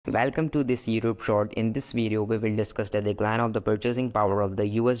Welcome to this YouTube short. In this video, we will discuss the decline of the purchasing power of the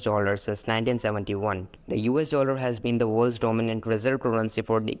US dollar since 1971. The US dollar has been the world's dominant reserve currency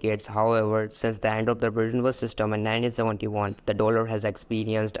for decades. However, since the end of the Bretton Woods system in 1971, the dollar has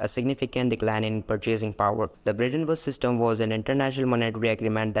experienced a significant decline in purchasing power. The Bretton Woods system was an international monetary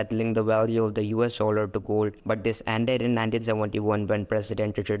agreement that linked the value of the US dollar to gold, but this ended in 1971 when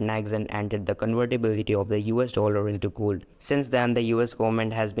President Richard Nixon ended the convertibility of the US dollar into gold. Since then, the US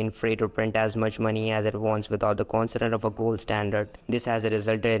government has been free to print as much money as it wants without the concern of a gold standard. This has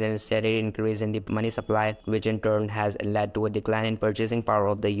resulted in a steady increase in the money supply, which in turn has led to a decline in purchasing power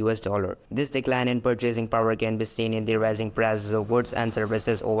of the US dollar. This decline in purchasing power can be seen in the rising prices of goods and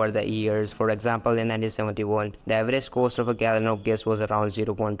services over the years. For example, in 1971, the average cost of a gallon of gas was around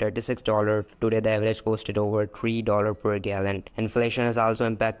 $0.36. Today, the average cost is over $3 per gallon. Inflation has also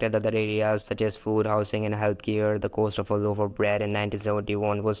impacted other areas such as food, housing, and healthcare. The cost of a loaf of bread in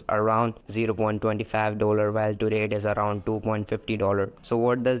 1971 was around $0.25, while today it is around $2.50. So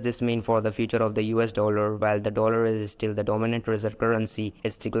what does this mean for the future of the US dollar? While the dollar is still the dominant reserve currency,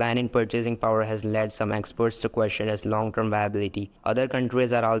 its decline in purchasing power has led some experts to question its long-term viability. Other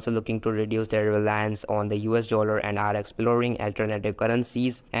countries are also looking to reduce their reliance on the US dollar and are exploring alternative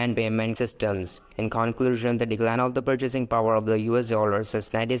currencies and payment systems. In conclusion, the decline of the purchasing power of the US dollar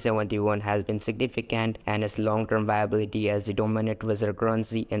since 1971 has been significant, and its long-term viability as the dominant reserve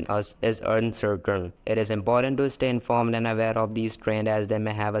currency in us is uncertain. It is important to stay informed and aware of these trends as they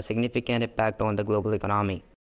may have a significant impact on the global economy.